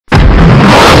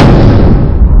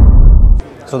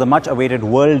So the much awaited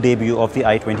world debut of the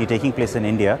i20 taking place in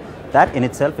India, that in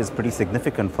itself is pretty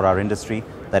significant for our industry,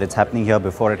 that it's happening here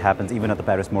before it happens even at the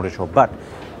Paris Motor Show. But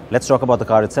let's talk about the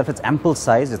car itself. It's ample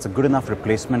size, it's a good enough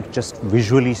replacement, just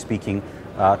visually speaking,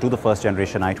 to the first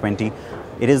generation i20.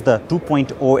 It is the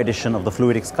 2.0 edition of the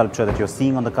Fluidic sculpture that you're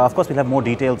seeing on the car. Of course, we'll have more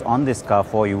details on this car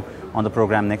for you on the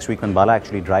program next week when Bala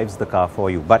actually drives the car for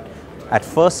you. But at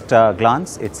first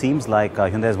glance, it seems like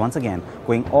Hyundai is once again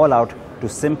going all out to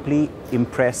simply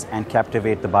impress and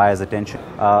captivate the buyer's attention,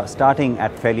 starting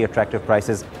at fairly attractive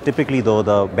prices. Typically though,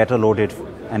 the better loaded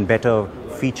and better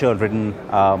feature-ridden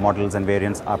models and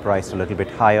variants are priced a little bit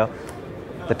higher.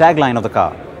 The tagline of the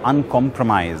car,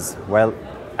 uncompromise. Well,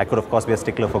 I could of course be a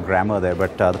stickler for grammar there,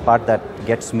 but the part that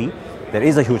gets me, there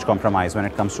is a huge compromise when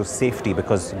it comes to safety,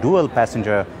 because dual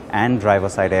passenger and driver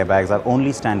side airbags are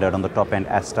only standard on the top-end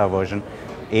Asta version.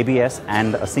 ABS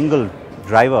and a single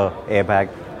driver airbag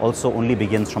also only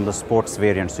begins from the sports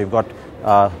variant. So you've got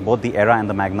both the Era and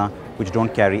the Magna, which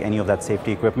don't carry any of that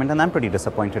safety equipment, and I'm pretty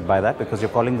disappointed by that, because you're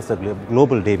calling this a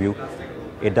global debut.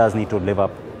 It does need to live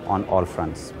up on all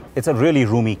fronts. It's a really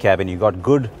roomy cabin. You've got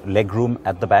good leg room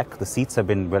at the back. The seats have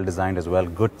been well designed as well,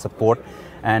 good support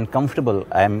and comfortable,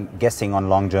 I'm guessing, on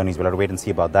long journeys. We'll have to wait and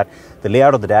see about that. The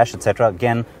layout of the dash, etc.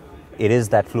 Again, it is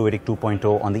that Fluidic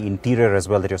 2.0 on the interior as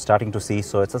well that you're starting to see.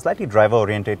 So it's a slightly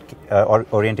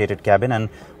driver-orientated cabin, and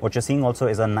what you're seeing also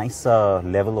is a nice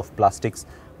level of plastics,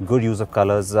 good use of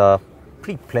colors,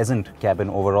 pretty pleasant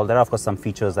cabin overall. There are of course some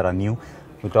features that are new.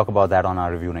 We'll talk about that on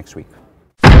our review next week.